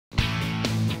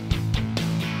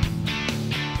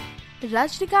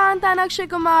Rajnikanth and Akshay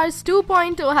Kumar's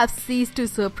 2.0 have ceased to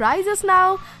surprise us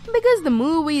now because the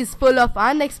movie is full of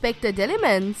unexpected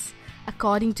elements.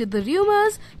 According to the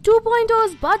rumors,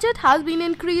 2.0's budget has been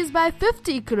increased by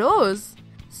 50 crores.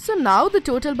 So now the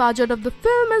total budget of the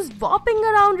film is whopping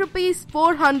around rupees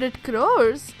 400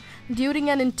 crores. During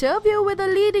an interview with a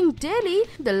leading daily,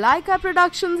 the Laika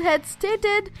Productions head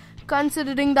stated,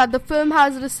 "Considering that the film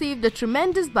has received a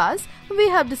tremendous buzz, we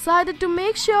have decided to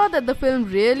make sure that the film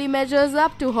really measures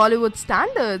up to Hollywood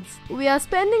standards. We are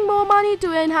spending more money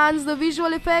to enhance the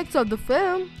visual effects of the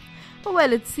film."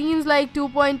 Well, it seems like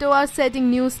 2.0 are setting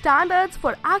new standards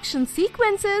for action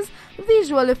sequences,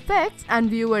 visual effects and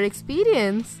viewer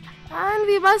experience. And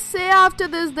we must say after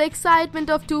this, the excitement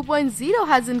of 2.0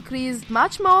 has increased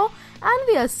much more and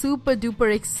we are super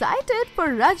duper excited for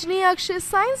Rajni-Akshay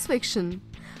science fiction.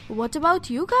 What about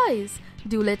you guys?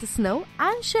 Do let us know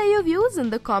and share your views in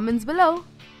the comments below.